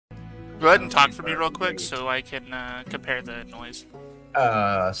Go ahead and talk for me real quick so I can compare the noise.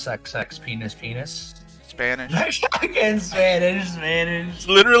 Sex, penis, penis. Spanish. Mexican, Spanish. It's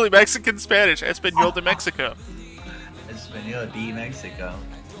literally Mexican Spanish. Español de Mexico. Español de Mexico.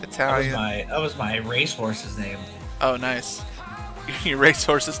 Italian. That was my racehorse's name. Oh, nice. Your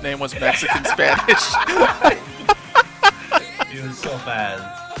racehorse's name was Mexican Spanish. He was so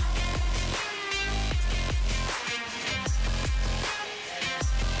fast.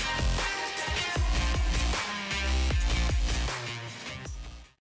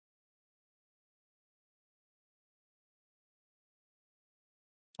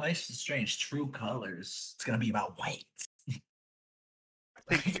 Life is Strange, True Colors. It's gonna be about white.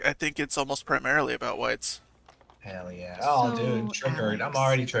 I think it's almost primarily about whites. Hell yeah. Oh, dude, triggered. Alex, I'm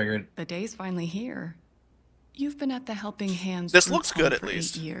already triggered. The day's finally here. You've been at the Helping Hands. This group looks good, home at for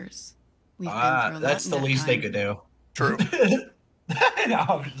least. 8 years. We've been through a lot That's in the that least they time. could do. True. No,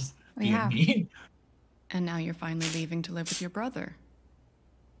 I'm just being mean. And now you're finally leaving to live with your brother.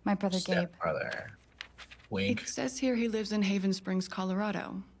 My brother Gabe. Brother. Wink. It says here he lives in Haven Springs,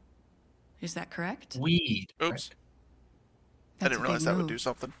 Colorado. Is that correct? Weed. Oops. I That's didn't a realize big that would move. do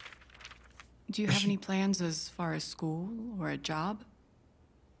something. Do you have any plans as far as school or a job?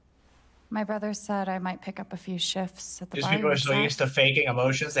 My brother said I might pick up a few shifts at the These bar. people are so used to faking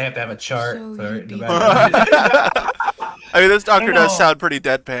emotions, they have to have a chart So for you'd it in the be- background. I mean, this doctor does know. sound pretty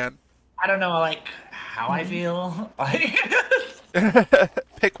deadpan. I don't know, like, how I feel.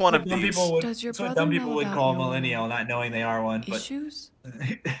 Pick one of Dumb these. people would, Does your that's what brother dumb people know would about call a your millennial, not knowing they are one. But Issues?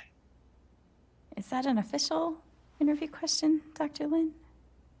 Is that an official interview question, Dr. Lin?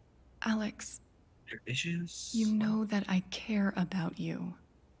 Alex, your issues, you know that I care about you.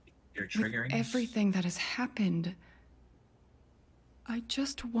 you're With triggering everything that has happened, I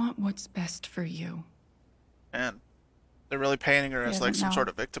just want what's best for you. Man, they're really painting her He as like doesn't some know. sort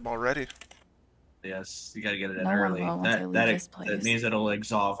of victim already. Yes, you gotta get it in No one early. will once we leave this That place. means it'll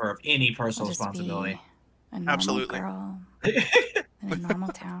absolve her of any I'll personal just responsibility. be a normal Absolutely. girl in a normal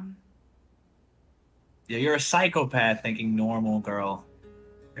town. Yeah, you're a psychopath thinking normal girl.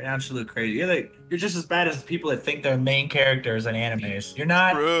 You're absolute crazy. You're just as bad as the people that think they're main characters in animes. You're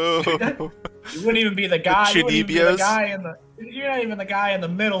not. Bro. You wouldn't even be the guy. You wouldn't even be the Chinibios? guy in the. You're not even the guy in the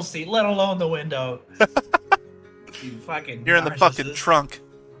middle seat, let alone the window. You fucking. You're in the fucking narcissist. trunk.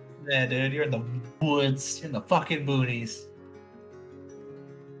 Yeah, dude. You're in the woods. You're in the fucking boonies.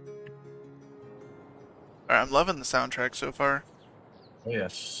 Alright, I'm loving the soundtrack so far.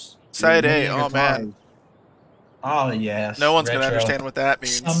 Yes. Side Dude, A, your oh guitar. man. Oh yes. No one's gonna Retro. understand what that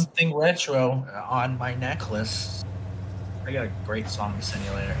means. Something retro on my necklace. I got a great song to send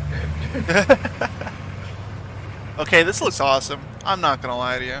you later. Okay, this looks awesome. I'm not gonna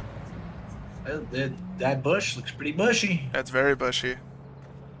lie to you. That bush looks pretty bushy. That's very bushy.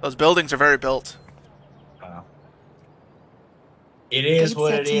 Those buildings are very built. It is Gabe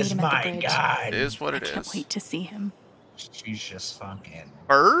what said it to meet is, him at the my bridge. God. It is what I it can't is. wait to see him. She's just fucking.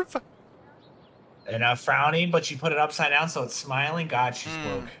 Irv? And frowning, but she put it upside down so it's smiling. God, she's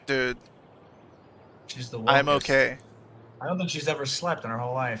woke. Dude, She's the wokest. I'm okay. I don't think she's ever slept in her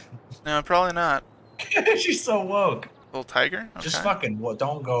whole life. No, probably not. She's so woke. Little tiger? Okay. Just fucking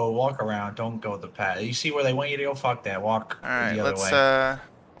don't go walk around. Don't go the path. You see where they want you to go? Fuck that. Walk Alright, the other let's way.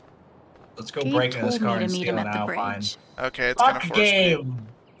 Let's go Gabe break in this told car me and to meet steal him an at the Alpine. bridge. okay, it's gonna Fuck force me. game.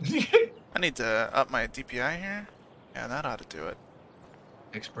 I need to up my DPI here. Yeah, that ought to do it.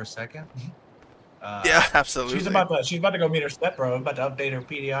 Clicks per second. Yeah, absolutely. She's about to go meet her stepbro. About to update her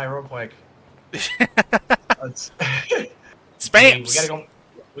PDI real quick. Let's Spams!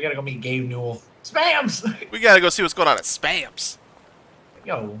 We gotta go meet Gabe Newell. Spams. We gotta go see what's going on at Spams.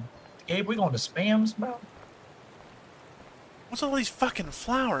 Yo, Gabe, we going to Spams, bro? What's all these fucking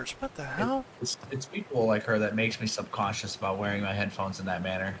flowers? What the hell? It's people like her that makes me subconscious about wearing my headphones in that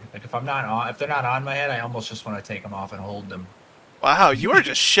manner. Like if they're not on my head, I almost just want to take them off and hold them. Wow, you are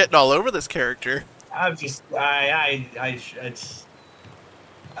just shitting all over this character.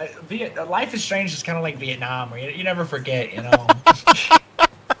 Life is Strange is kind of like Vietnam, where you never forget, you know.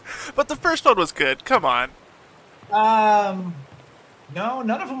 But the first one was good. Come on. No,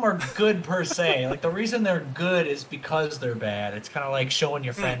 none of them are good per se. Like the reason they're good is because they're bad. It's kind of like showing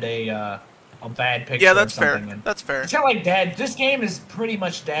your friend a bad picture. Yeah, that's or something, fair. and That's fair. it's kind of like dad. This game is pretty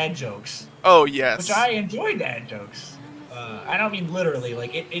much dad jokes, Oh, yes. which I enjoy dad jokes. I don't mean literally.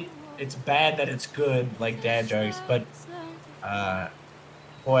 Like it's bad that it's good, like dad jokes. But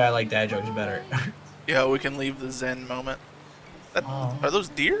boy, I like dad jokes better. Yeah, we can leave the Zen moment. Oh. Are those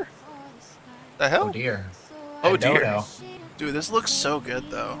deer? The hell? Oh dear. Oh, I don't dear. know. Dude, this looks so good,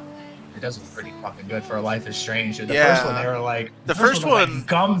 though. It does look pretty fucking good for a Life is Strange. The Yeah. first one, they were like... The first was like one-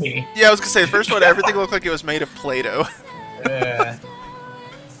 Gumby. Yeah, I was gonna say, the first one, everything looked like it was made of Play-Doh. Yeah.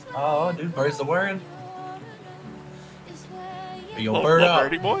 Oh, dude, bird's the word. Yo, Little bird up.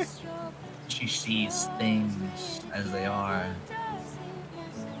 birdie boy. She sees things as they are.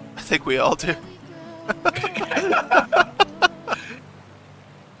 I think we all do.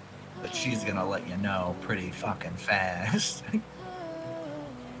 But she's gonna let you know pretty fucking fast.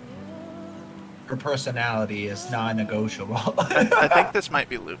 Her personality is non-negotiable. I think this might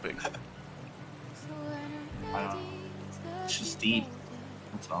be looping. It's just deep.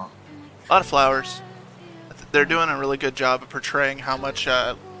 That's all. A lot of flowers. They're doing a really good job of portraying how much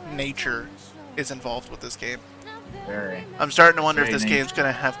nature is involved with this game. Very. I'm starting to wonder if Very this nature. game's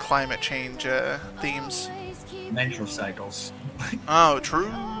gonna have climate change themes. Menstrual cycles. Oh,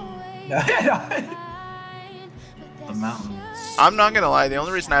 true. The mountains. I'm not gonna lie, the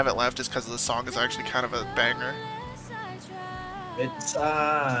only reason I haven't left is because the song is actually kind of a banger. It's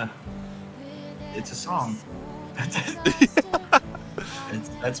a song.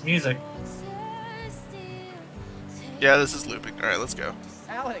 That's music. Yeah, this is looping. Alright, let's go.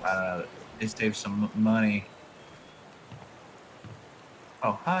 Alex. They saved some money.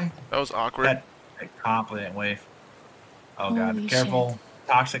 Oh, hi. That was awkward. That confident wave. Oh god, Holy careful. shit.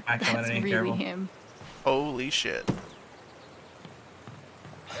 Toxic That's masculinity, really careful. him. Holy shit.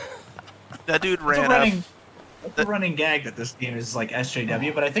 That dude That's a ran running, up. that's a running gag that this game is like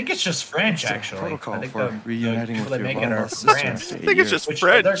SJW, but I think it's just French actually. Protocol I think for the reuniting people with that your make it are long-lost sister France. after I 8 think it's years. just Which-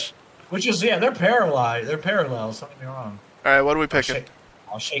 French. Which is they're parallel. They're parallels. Don't get me wrong. Alright, what are we picking?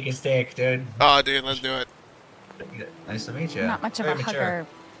 I'll shake his dick, dude. Oh, dude, let's do it. Nice to meet you. I'm not much of Very a mature. hugger,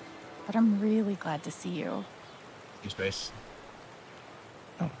 but I'm really glad to see you. Use space.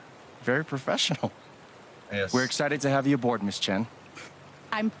 Very professional. Yes. We're excited to have you aboard, Miss Chen.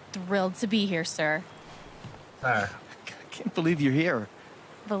 I'm thrilled to be here, sir. There. I can't believe you're here.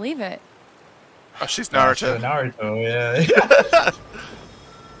 Believe it. Oh, she's Naruto. Naruto. Naruto, yeah.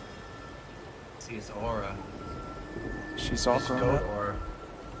 See his aura. She's all His grown goat up. aura.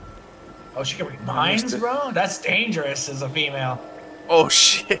 Oh, she can read minds, bro? That's dangerous as a female. Oh,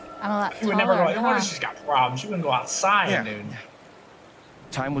 shit. I'm a lot She would never go. taller, No wonder huh? she's got problems. She wouldn't go outside, Yeah. dude.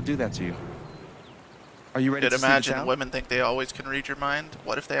 Time will do that to you. Are you ready Did to see the imagine town? women think they always can read your mind?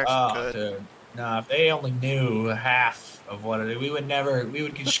 What if they actually Oh, could? dude. Nah, if they only knew half of what it is, we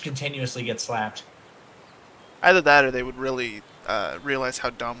would just continuously get slapped. Either that or they would really realize how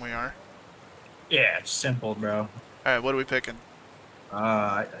dumb we are. Yeah, it's simple, bro. Alright, what are we picking?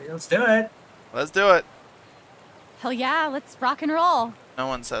 Let's do it. Let's do it. Hell yeah, let's rock and roll. No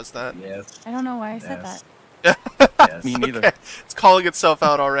one says that. Yes. I don't know why I said Yes. that. Yes. Me neither. Okay, it's calling itself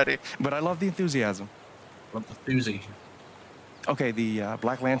out already. But I love the enthusiasm. Love the Thuzy. Okay, the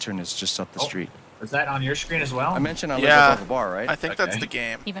Black Lantern is just up the Oh. street. Is that on your screen as well? I mentioned I live Yeah. above the bar, right? I think that's Okay. the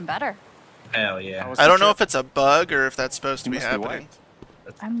game. Even better. Hell yeah. How was I the don't know trip? if it's a bug or if that's supposed to You be must be happening.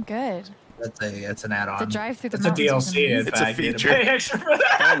 wiped. I'm good. That's an add-on. The drive through the It's a mountains was DLC. In amazing. It's a fact. You had to feature. pay extra for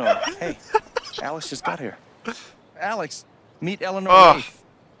that. Oh no. Hey, Alex just got here. Alex, meet Eleanor Oh. Wraith,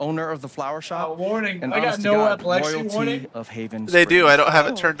 owner of the flower shop. Warning. And I got honest to no God, epilepsy royalty warning. of Haven. They do. I don't have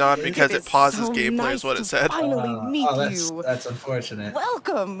it Oh, turned on because it is pauses so gameplay nice is what to it said. Finally meet you. That's unfortunate.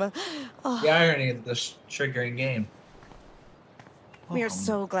 Welcome. Oh, The irony of this triggering game. we are Welcome.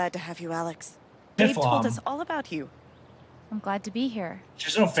 so glad to have you, Alex. Dave told Pifflom. us all about you. I'm glad to be here.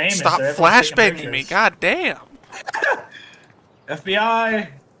 She's so famous. Stop that everyone's taking flashbanging me. pictures. God damn. FBI.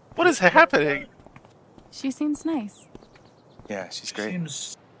 What is happening? She seems nice. Yeah, she's great.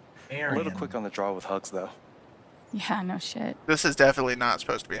 Seems A Aryan. little quick on the draw with hugs, though. Yeah, no shit. This is definitely not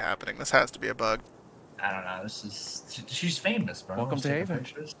supposed to be happening. This has to be a bug. I don't know. This is. She's famous, bro. Welcome Let's to take Haven.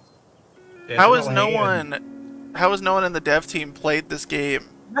 pictures. Yeah, How she's has in no Haven. one in the dev team played this game?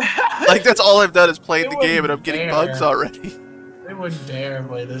 Like that's all I've done is played They the game and I'm wouldn't getting dare. bugs already. They wouldn't dare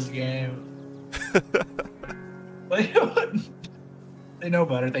play this game. They wouldn't. They know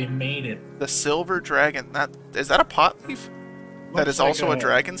better. They made it. The silver dragon. That is that a pot leaf? That is also a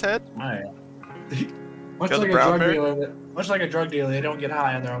dragon's head? Right. Much Kill the like a brown drug bear? dealer. Much like a drug dealer, they don't get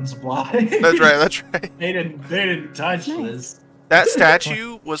high on their own supply. That's right, that's right. They didn't touch Nice. this. That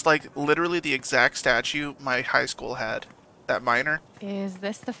statue was like literally the exact statue my high school had. That miner. Is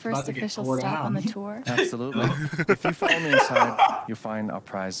this the About first to get official tore stop on the down. tour? Absolutely. If you follow me inside, you'll find our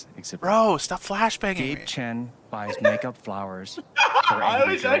prize exhibit. Bro, stop flashbanging Gabe me. Chen buys makeup flowers for I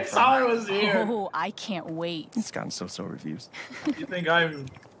angry wish I girlfriend. saw it was here. Oh, I can't wait. It's gotten so reviews. You think I'm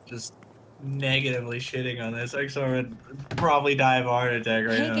just negatively shitting on this? XR would probably die of a heart attack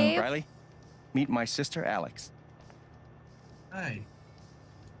right Hey, now. Gabe. Riley, meet my sister Alex. Hi.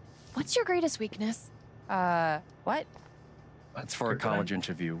 What's your greatest weakness? What? That's for a college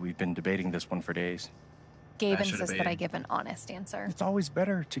interview. We've been debating this one for days. Gabe I should insists have that I been. give an honest answer. It's always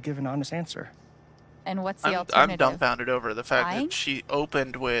better to give an honest answer. And what's the I'm alternative? dumbfounded over the fact Lying? that she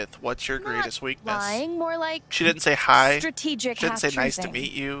opened with, "What's your Not greatest weakness?" Lying, more like She didn't say hi. strategic She didn't say nice to half-truthing.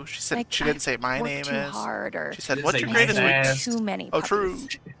 meet you. She said Like, she didn't say my work name too is. hard, or She said, Didn't "What's say your greatest nice weakness?" ass. too many Oh, puppies. true.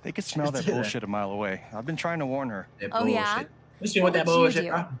 They could smell that bullshit a mile away. I've been trying to warn her. That Oh, yeah? bullshit. Let's see what What that would you bullshit.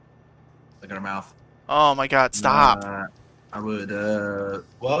 do? Look at her mouth. Oh my God! Stop. I would.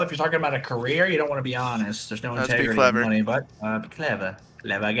 Well, if you're talking about a career, you don't want to be honest. There's no Let's be integrity in clever. money, but be clever.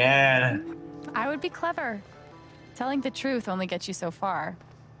 Clever girl. I would be clever. Telling the truth only gets you so far.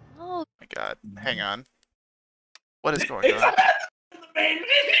 Oh, My God! Hang on. What is going It's on? the main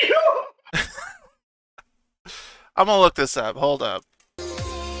video. I'm gonna look this up. Hold up.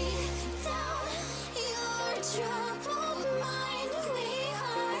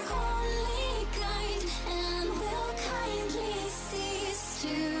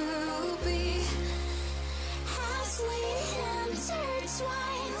 As we intertwine.